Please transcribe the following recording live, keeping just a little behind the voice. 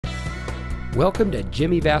Welcome to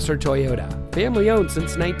Jimmy Vasser Toyota, family owned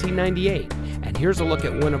since 1998. And here's a look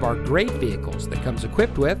at one of our great vehicles that comes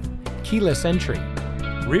equipped with keyless entry,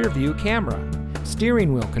 rear view camera,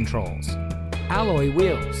 steering wheel controls, alloy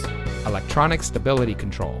wheels, electronic stability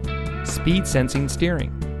control, speed sensing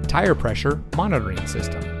steering, tire pressure monitoring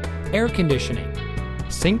system, air conditioning,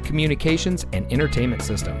 sync communications and entertainment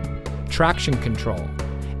system, traction control,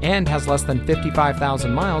 and has less than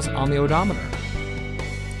 55,000 miles on the odometer.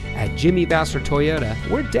 At Jimmy Vasser Toyota,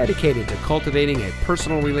 we're dedicated to cultivating a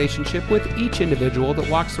personal relationship with each individual that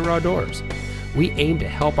walks through our doors. We aim to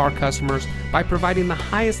help our customers by providing the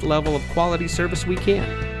highest level of quality service we can.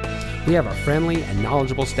 We have a friendly and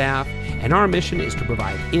knowledgeable staff, and our mission is to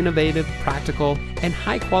provide innovative, practical, and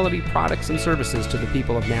high-quality products and services to the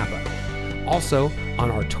people of Napa. Also,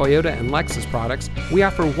 on our Toyota and Lexus products, we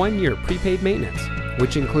offer 1-year prepaid maintenance,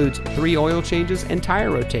 which includes 3 oil changes and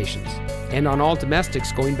tire rotations. And on all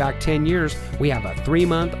domestics going back 10 years, we have a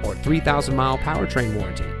 3-month or 3,000-mile powertrain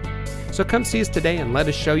warranty. So come see us today and let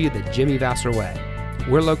us show you the Jimmy Vasser way.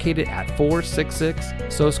 We're located at 466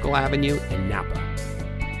 Soscol Avenue in Napa.